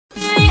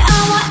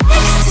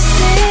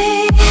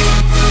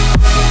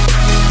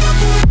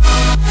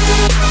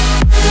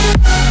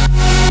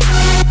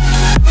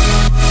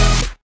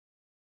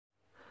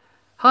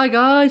Hi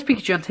guys,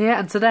 Pikachu here,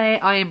 and today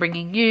I am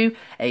bringing you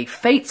a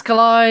Fates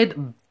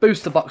Collide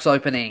booster box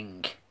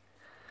opening.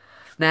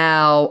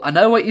 Now, I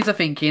know what you're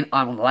thinking,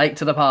 I'm late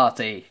to the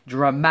party.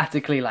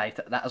 Dramatically late.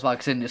 That as well,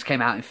 because this came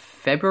out in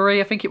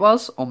February, I think it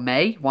was, or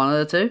May, one of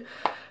the two.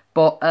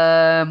 But,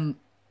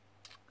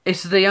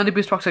 it's the only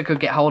booster box I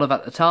could get hold of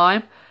at the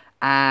time.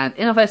 And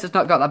in a face it's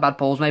not got that bad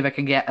pulls. Maybe I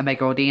can get a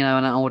Mega Ordino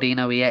and an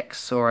Ordino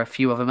EX, or a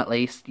few of them at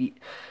least.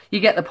 You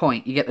get the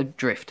point, you get the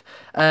drift.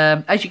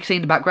 As you can see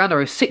in the background, there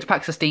are 6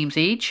 packs of Steam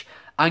Siege.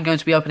 I'm going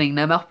to be opening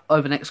them up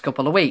over the next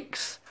couple of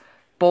weeks.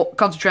 But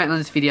concentrating on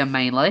this video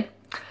mainly.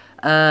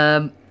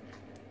 Yeah,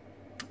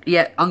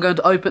 I'm going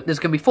to open, there's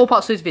going to be 4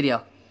 parts to this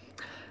video.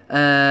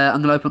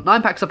 I'm going to open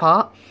 9 packs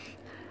apart.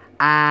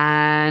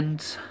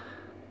 And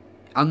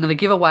I'm going to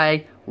give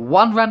away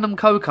 1 random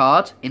code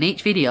card in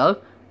each video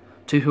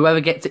to whoever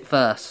gets it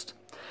first.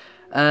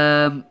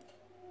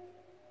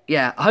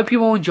 Yeah, I hope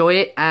you all enjoy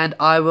it, and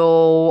I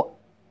will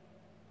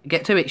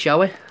get to it, shall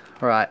we?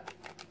 Right.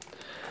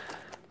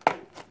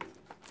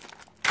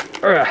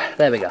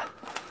 There we go.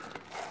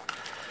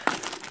 I'll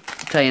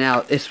tell you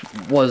now, this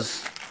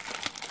was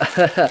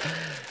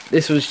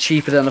this was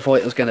cheaper than I thought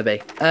it was going to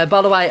be.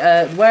 By the way,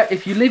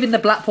 if you live in the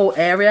Blackpool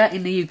area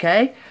in the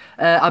UK,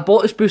 I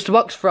bought this booster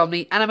box from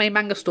the Anime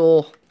Manga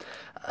Store.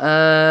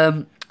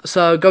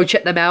 So go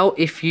check them out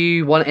if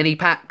you want any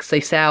packs.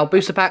 They sell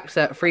booster packs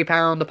at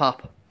 £3 a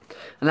pop.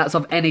 And that's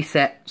of any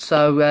set.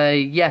 So,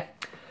 yeah.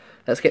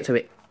 Let's get to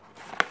it.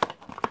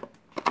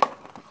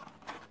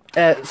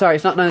 Sorry,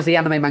 it's not known as the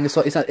Anime Manga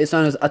Store. It's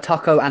known as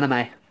Otaku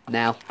Anime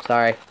now.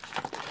 Sorry.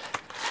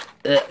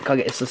 Can't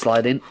get this to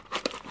slide in.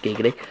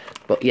 Giggity.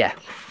 But, yeah.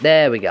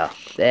 There we go.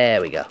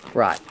 There we go.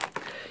 Right.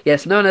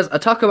 Yes, known as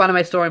Otaku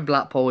Anime Store in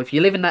Blackpool. If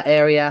you live in that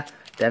area,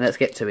 then let's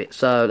get to it.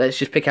 So, let's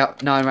just pick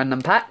out 9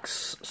 random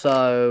packs.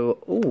 So,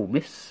 ooh,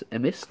 miss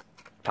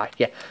pack,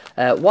 yeah.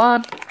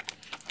 1,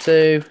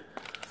 2,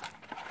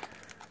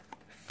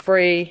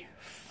 3,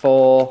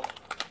 4,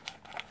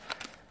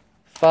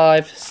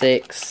 5,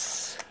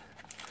 6,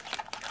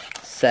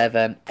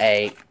 7,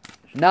 8,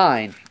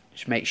 9.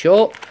 Just make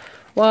sure.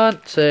 1,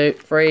 2,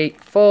 3,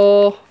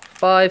 4,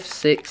 5,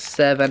 6,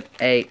 7,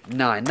 8,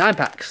 9. 9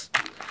 packs.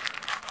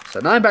 So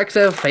 9 packs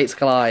of Fates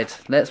Collide.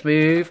 Let's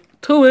move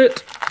to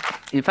it.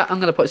 In fact, I'm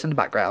going to put this in the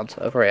background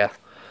over here.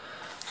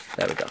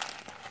 There we go.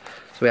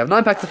 So we have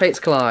 9 packs of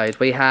Fates Collide.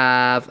 We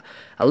have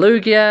a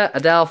Lugia, a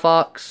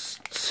Delphox,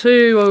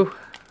 2...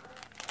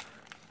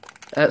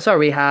 sorry,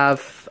 we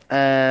have 2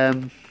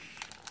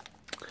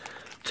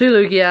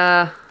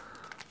 Lugia,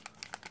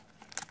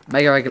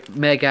 Mega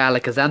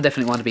Alakazam,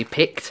 definitely want to be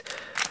picked.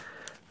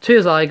 2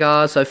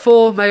 Zygarde, so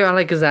 4 Mega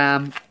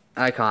Alakazam.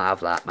 I can't have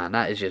that, man.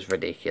 That is just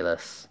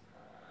ridiculous.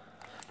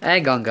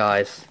 Hang on,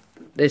 guys.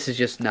 This is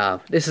just,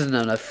 no. This is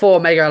no. 4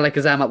 Mega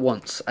Alakazam at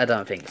once. I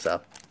don't think so.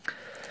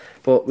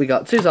 But we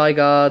got 2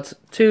 Zygarde,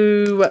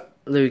 2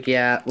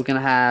 Lugia. We're going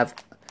to have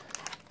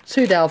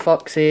 2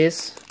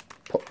 Delphoxes.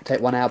 Take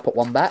 1 out, put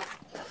 1 back.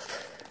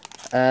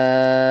 2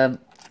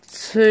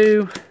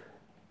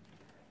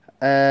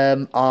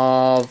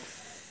 of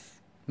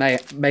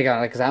Mega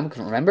Alakazam,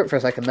 couldn't remember it for a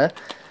second there.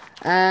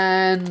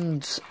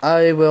 And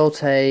I will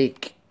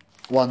take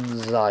 1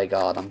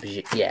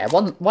 Zygarde. Yeah,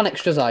 one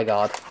extra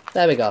Zygarde.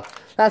 There we go.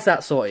 That's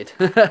that sorted.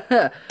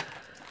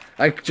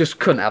 I just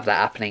couldn't have that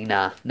happening.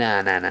 Nah.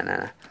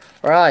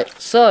 Right,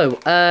 so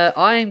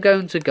I'm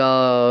going to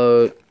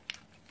go.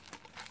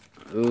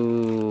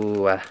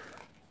 Ooh.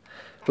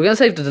 We're going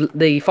to save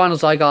the final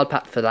Zygarde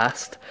pack for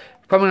last.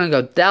 Probably going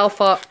to go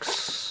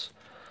Delphox,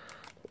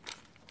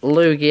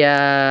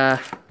 Lugia,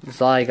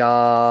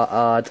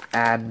 Zygarde,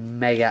 and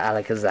Mega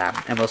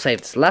Alakazam. And we'll save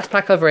this last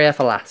pack over here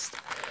for last.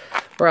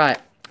 Right,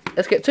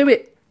 let's get to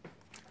it.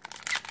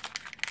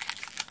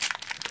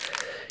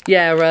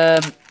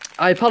 Yeah,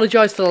 I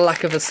apologise for the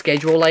lack of a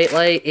schedule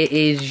lately. It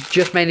is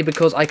just mainly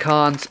because I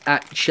can't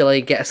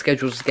actually get a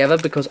schedule together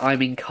because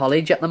I'm in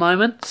college at the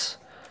moment.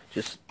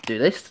 Just do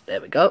this.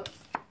 There we go.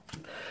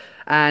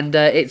 And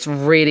it's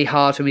really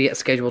hard for me to get a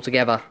schedule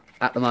together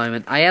at the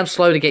moment. I am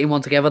slowly getting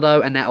one together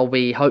though, and that will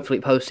be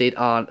hopefully posted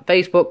on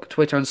Facebook,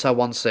 Twitter, and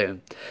so on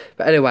soon.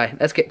 But anyway,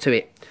 let's get to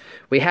it.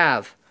 We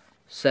have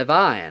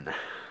Sevian.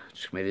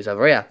 Just move this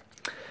over here.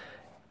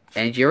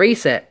 Energy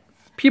Reset.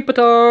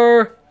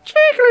 Pupitar.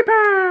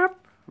 Jigglypuff.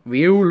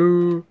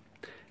 Riolu.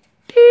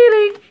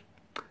 Dealing.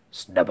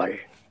 Snubble.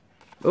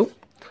 Oh.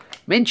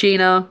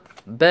 Minchino.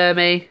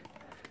 Burmy.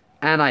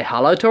 And a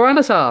Hollow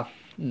Tyranitar.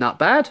 Not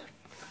bad.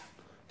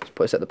 Let's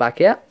put this at the back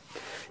here.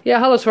 Yeah,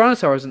 Hollow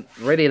Tyranitar isn't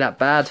really that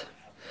bad.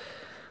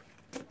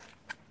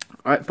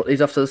 Alright, put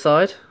these off to the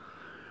side.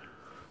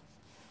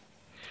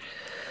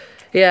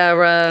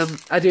 Yeah,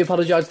 I do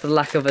apologise for the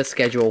lack of a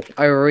schedule.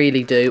 I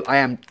really do. I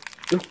am...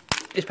 Ooh,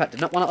 this pack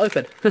did not want to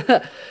open.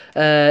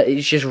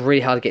 It's just really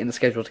hard getting the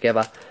schedule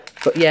together.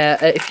 But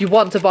yeah, if you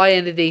want to buy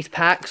any of these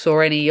packs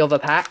or any other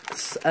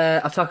packs,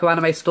 Otaku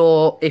Anime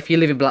Store, if you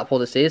live in Blackpool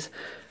this is,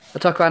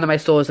 Otaku Anime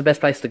Store is the best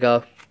place to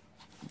go.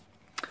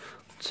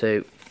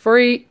 2,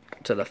 3,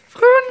 to the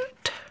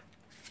front.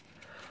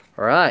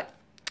 Alright,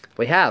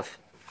 we have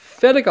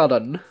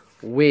Phenagodon,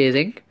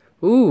 Weirding.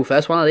 Ooh,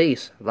 first one of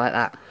these. Like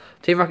that.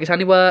 Team Rocket's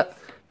Handiwork,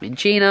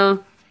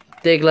 Minchino,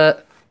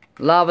 Diglett,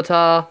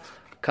 Larvitar,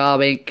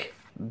 Carbink,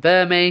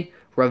 Burmy,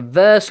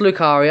 Reverse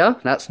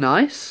Lucario. That's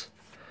nice.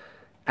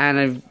 And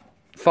a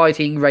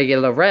fighting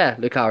regular rare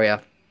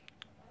Lucario.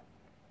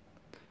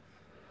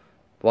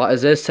 What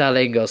is this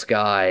telling us,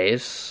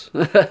 guys?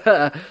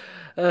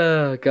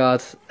 Oh,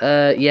 God.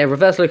 Yeah,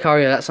 Reverse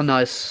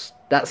Lucario,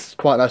 that's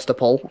quite nice to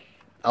pull.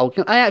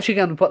 I actually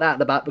going to put that at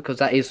the back because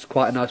that is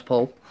quite a nice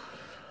pull.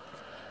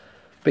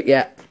 But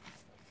yeah.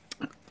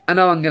 I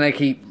know I'm going to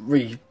keep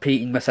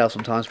repeating myself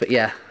sometimes, but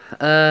yeah.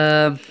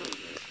 I'm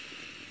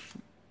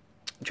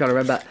trying to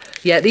remember.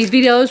 Yeah, these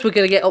videos we're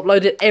going to get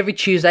uploaded every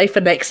Tuesday for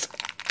the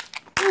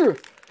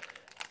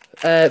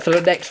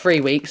next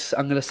 3 weeks,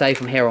 I'm going to say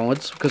from here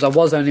onwards, because I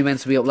was only meant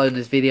to be uploading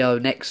this video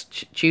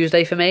next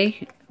Tuesday for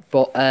me,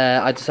 but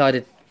I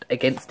decided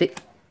against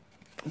it.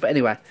 But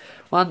anyway,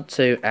 1,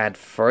 2, and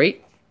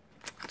 3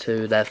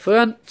 to the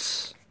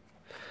front.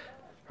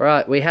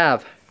 Right, we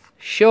have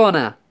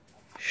Shauna,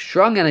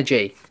 Strong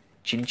Energy,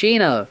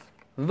 Chinchino,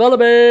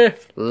 Vullaby,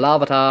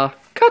 Larvitar,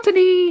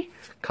 Cottony,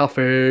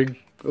 Coughing,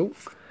 ooh,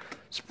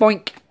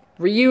 Spoink,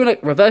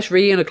 Reverse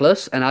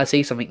Reuniclus, and I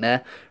see something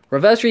there.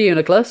 Reverse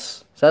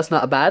Reuniclus, so that's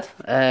not a bad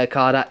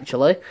card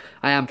actually.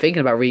 I am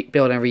thinking about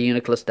building a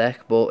Reuniclus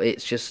deck, but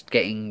it's just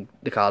getting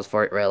the cards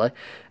for it really.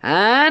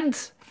 And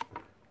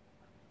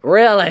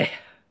really,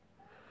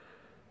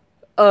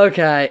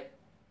 okay.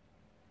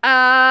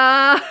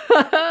 I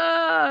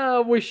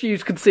wish you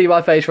could see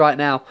my face right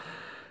now.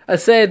 I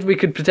said we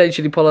could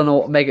potentially pull an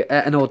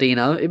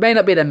Ordino. It may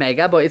not be the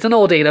Mega, but it's an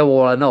Ordino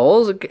all in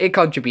all. It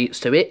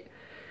contributes to it.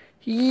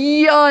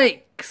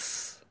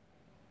 Yikes!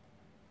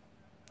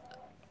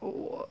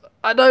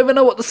 I don't even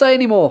know what to say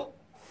anymore.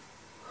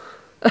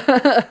 All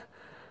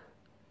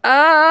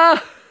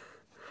I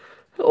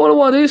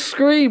want to do is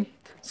scream.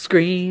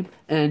 Scream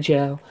and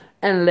yell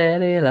and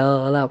let it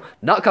all out.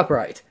 Not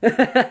copyright.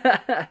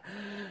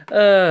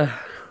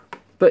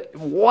 But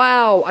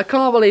wow, I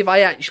can't believe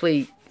I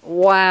actually...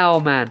 Wow,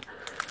 man.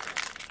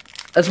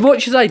 As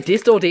much as I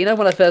dissed Ordino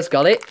when I first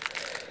got it,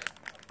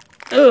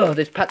 ugh,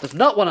 this pack does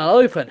not want to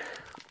open.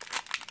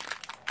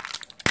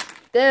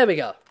 There we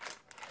go.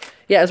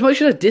 Yeah, as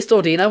much as I dissed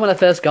Ordino when I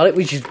first got it,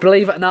 which is,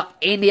 believe it or not,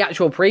 in the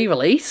actual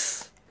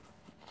pre-release,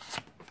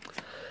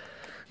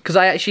 because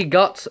I actually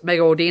got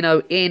Mega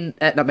Ordino in...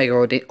 not Mega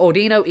Ordino,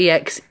 Ordino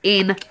EX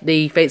in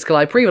the Fates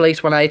Collide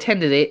pre-release when I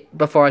attended it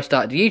before I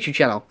started the YouTube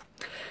channel.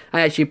 I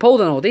actually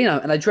pulled an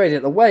Ordino and I traded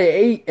it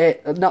away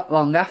not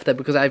long after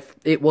because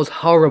it was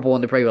horrible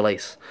in the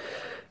pre-release.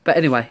 But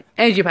anyway,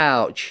 Energy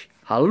Pouch,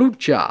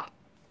 Halucha.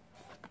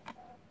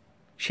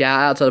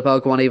 Shout out to the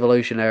Pokemon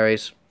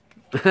Evolutionaries.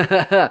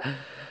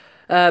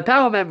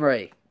 Power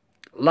Memory,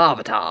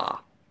 Larvitar,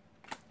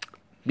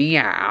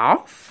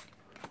 Meowth,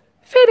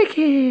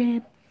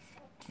 Fennekin.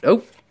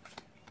 Oh.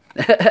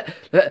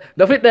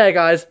 Nothing there,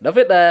 guys.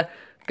 Nothing there.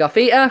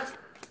 Garfita,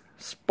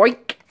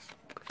 Spoink,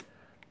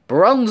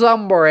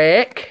 Bronzong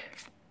Break.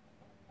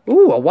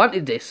 Ooh, I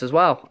wanted this as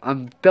well.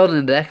 I'm building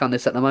a deck on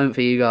this at the moment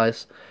for you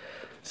guys.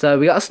 So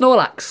we got a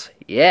Snorlax.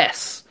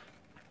 Yes.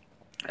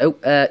 Oh,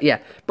 yeah.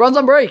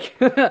 Bronzong Break.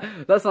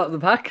 That's not the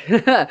pack.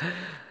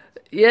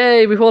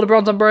 Yay, we pulled a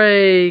Bronzong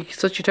Break.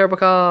 Such a terrible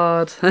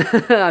card.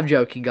 I'm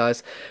joking,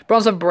 guys.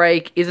 Bronzong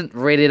Break isn't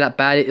really that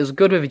bad. It was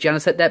good with a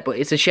Genesect deck, but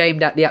it's a shame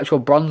that the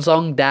actual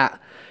Bronzong that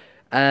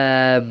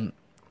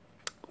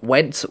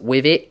went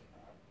with it,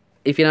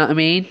 if you know what I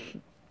mean.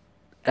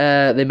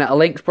 The Metal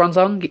Link's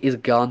Bronzong is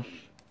gone.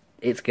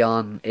 It's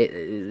gone.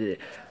 You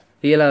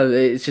know,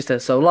 it's just a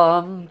so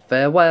long,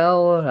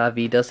 farewell,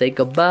 Avida, say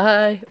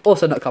goodbye.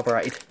 Also not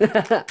copyrighted.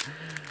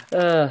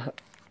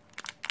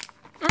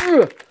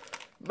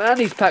 Man,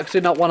 these packs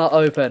do not want to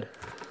open.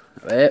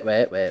 Wait.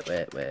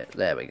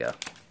 There we go.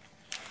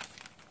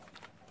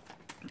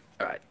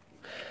 Alright.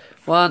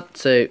 1,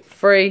 2,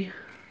 3.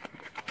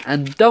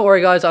 And don't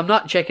worry, guys, I'm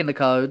not checking the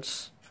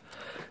codes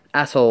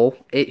at all.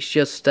 It's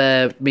just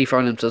me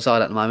throwing them to the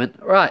side at the moment.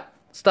 Right,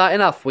 starting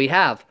off, we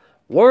have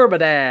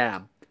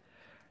Wormadam,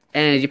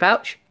 Energy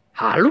Pouch,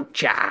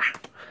 Halucha,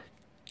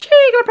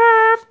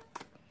 Jigglypuff,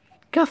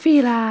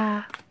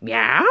 Garfila,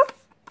 Meow,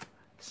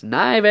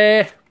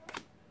 Snivy,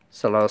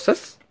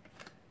 Solosis,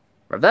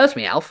 Reverse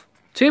Meowth,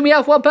 2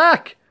 Meowth, 1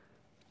 pack,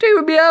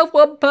 2 Meowth,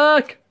 1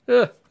 pack.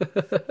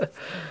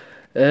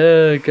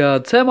 Oh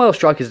god, Turmoil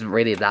Strike isn't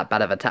really that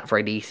bad of an attack for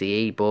a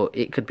DCE, but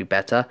it could be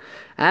better.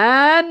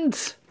 And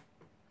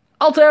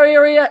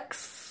Altaria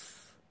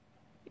EX!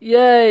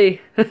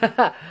 Yay!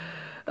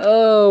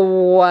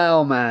 Oh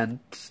wow, man.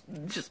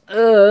 Just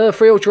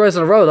 3 Ultra Rares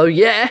in a row though,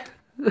 yeah!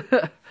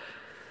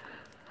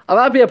 I'm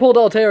happy I pulled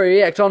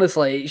Altaria EX,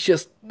 honestly. It's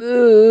just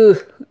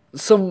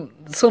some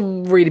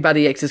really bad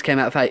EXs came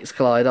out of Fates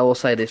Collide, I will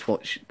say this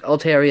much.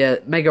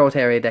 Mega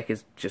Altaria deck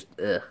is just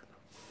But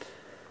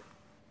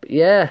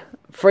yeah,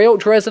 3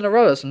 Ultra Rares in a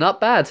row, that's not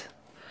bad.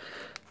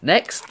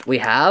 Next, we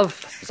have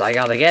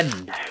Zygarde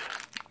again.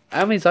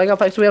 How many Zygarde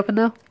packs do we open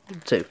now?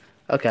 2.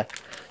 Okay.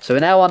 So we're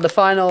now on the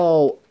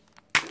final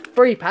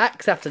 3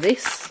 packs after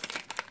this.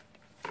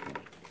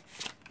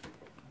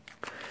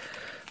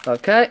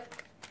 Okay.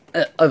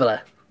 Over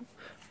there.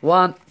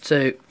 1,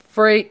 2,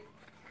 3.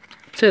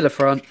 To the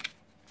front.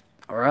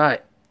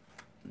 Alright.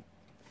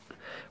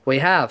 We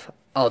have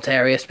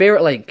Altaria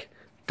Spirit Link,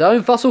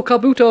 Dome Fossil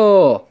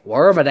Kabuto,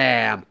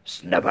 Wormadam,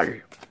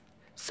 Snubble,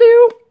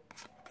 Seal,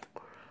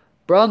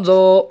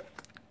 Bronzor,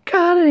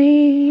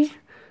 Colony,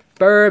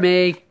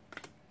 Burmy,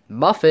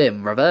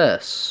 Muffin,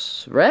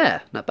 Reverse,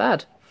 Rare, not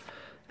bad.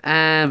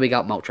 And we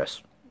got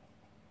Moltres.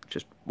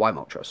 Just, why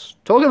Moltres?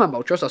 Talking about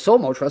Moltres, I saw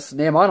Moltres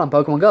near mine on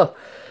Pokemon Go.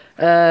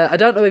 I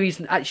don't know if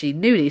you actually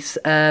knew this.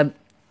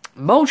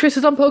 Moltres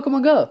is on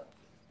Pokemon Go.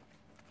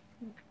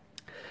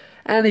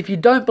 And if you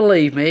don't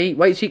believe me,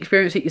 wait till you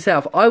experience it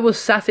yourself. I was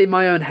sat in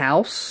my own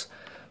house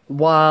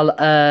while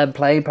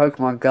playing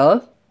Pokemon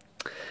Go,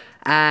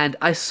 and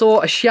I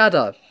saw a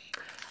shadow.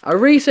 I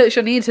researched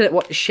on the internet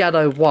what the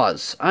shadow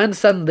was. I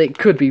understand that it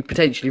could be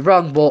potentially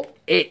wrong, but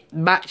it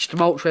matched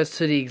Moltres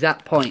to the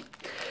exact point.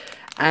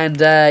 And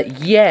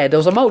yeah, there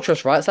was a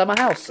Moltres right outside my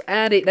house,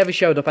 and it never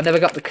showed up. I never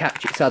got the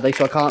capture, sadly,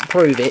 so I can't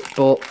prove it.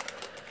 But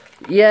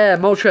yeah,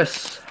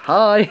 Moltres,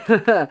 hi.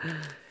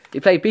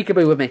 You played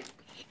peekaboo with me.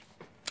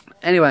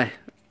 Anyway,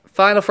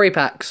 final 3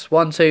 packs.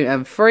 1, 2,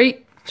 and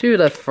 3 to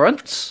the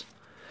fronts.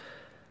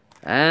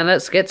 And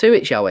let's get to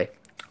it, shall we?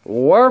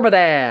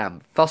 Wormadam,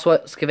 Fossil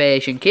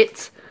Excavation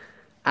Kit,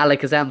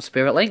 Alakazam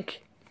Spirit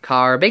Link,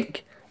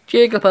 Carbink,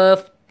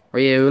 Jigglypuff,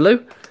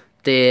 Riolu,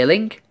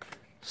 Deerling,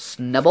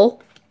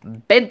 Snubble,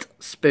 Bent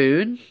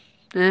Spoon.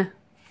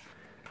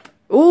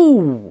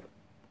 Ooh,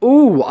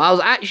 I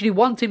was actually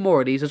wanting more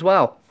of these as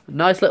well.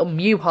 Nice little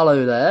Mew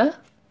Hollow there.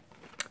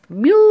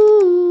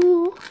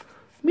 Mew.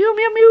 Mew,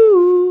 mew,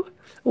 mew.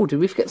 Oh, did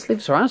we forget to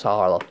leave Tyranitar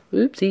Harlow?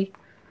 Oopsie.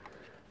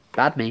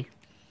 Bad me.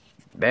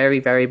 Very,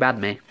 very bad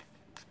me.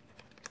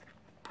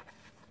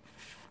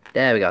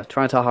 There we go.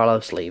 Tyranitar Harlow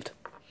sleeved.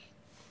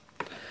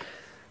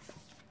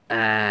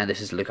 And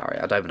this is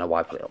Lucario. I don't even know why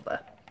I put it up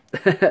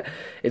there.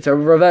 It's a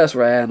reverse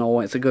rare, and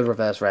all. It's a good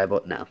reverse rare,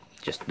 but no.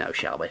 Just no,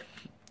 shall we?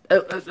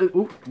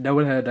 Oh, no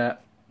one heard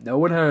that. No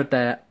one heard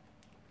that.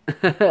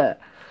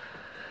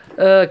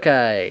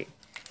 Okay.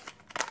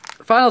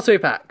 Final 2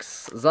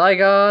 packs.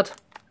 Zygarde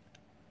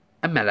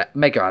and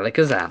Mega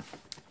Alakazam.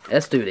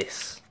 Let's do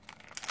this.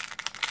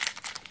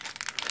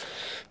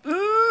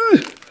 Ooh,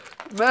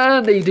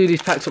 man, you do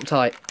these packs up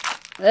tight.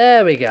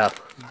 There we go.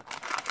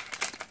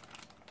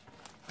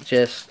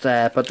 Just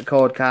put the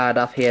code card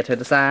off here to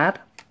the side.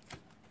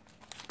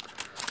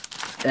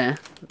 Yeah,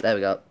 there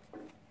we go.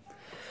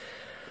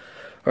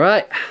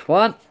 Right,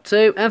 1,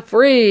 2, and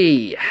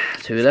 3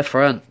 to the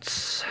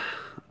front.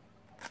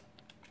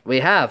 We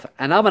have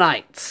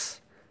Anomanite,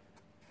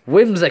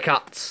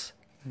 Whimsicott,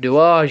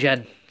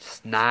 Duosion,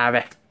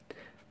 Snarry,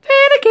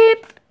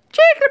 Fennekin,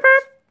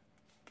 Jigglypuff,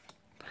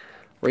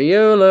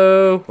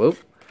 Riolu, whoop,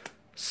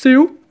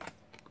 Sue,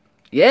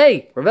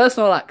 yay, Reverse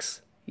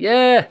Snorlax,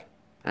 yeah,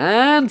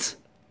 and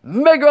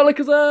Mega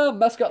Alakazam,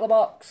 mascot of the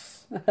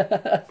box.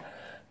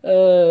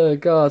 Oh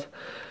god,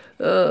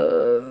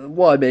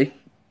 why me?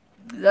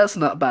 That's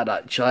not bad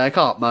actually. I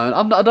can't moan.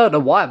 I don't know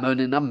why I'm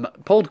moaning. I'm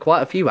pulled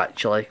quite a few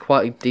actually.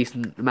 Quite a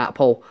decent amount of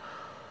pull.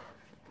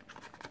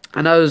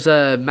 I know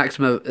there's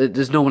maximum.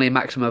 There's normally a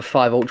maximum of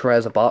 5 ultra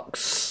rares a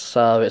box,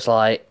 so it's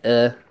like.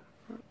 All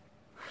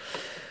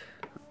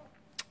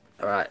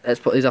right, let's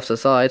put these off to the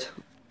side.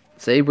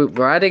 See,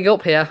 we're adding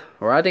up here.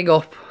 We're adding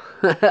up.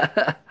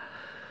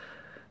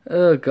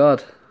 Oh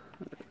god.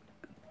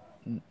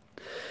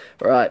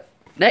 Right,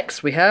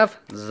 next we have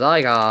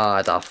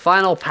Zygarde, our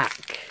final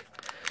pack.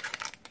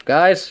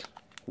 Guys,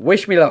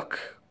 wish me luck.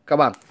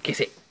 Come on,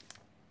 kiss it.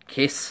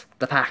 Kiss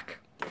the pack.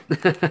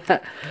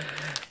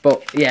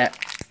 But, yeah,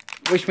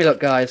 wish me luck,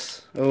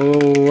 guys.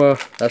 Oh,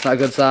 that's not a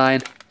good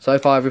sign. So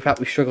far, every pack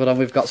we've struggled on,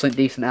 we've got something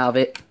decent out of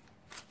it.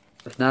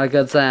 That's not a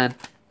good sign.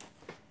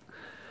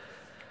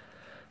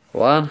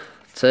 1,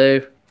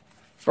 2,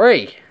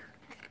 3.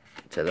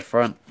 To the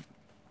front.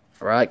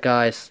 Alright,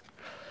 guys.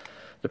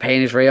 The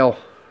pain is real.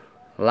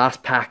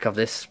 Last pack of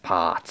this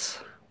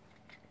part.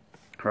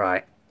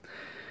 Right.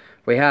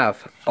 We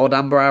have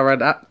Odambra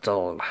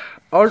Redactyl,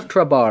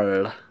 Ultra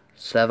Ball,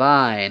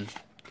 Servine,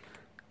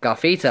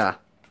 Garfita,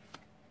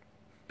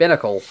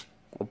 Binnacle,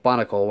 or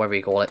Barnacle, whatever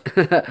you call it,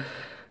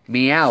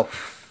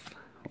 Meowth,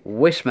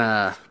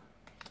 Whismer,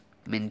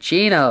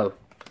 Minccino,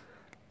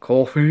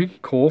 Coughing,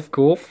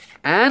 Cough,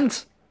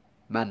 and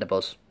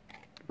Mandibuzz.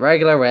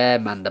 Regular rare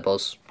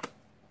Mandibuzz.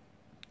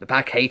 The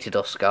pack hated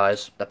us,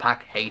 guys. The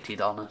pack hated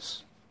on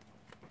us.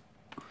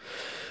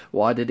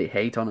 Why did it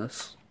hate on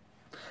us?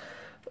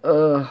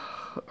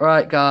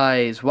 Right,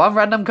 guys. 1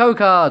 random code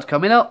card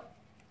coming up.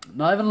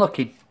 Not even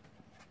looking.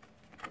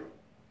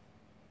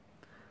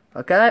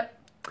 Okay.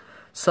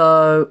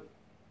 So,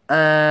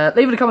 leave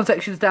in the comment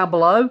sections down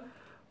below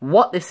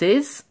what this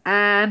is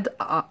and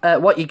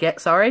what you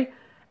get, sorry.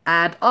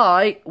 And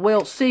I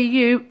will see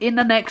you in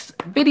the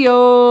next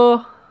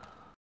video.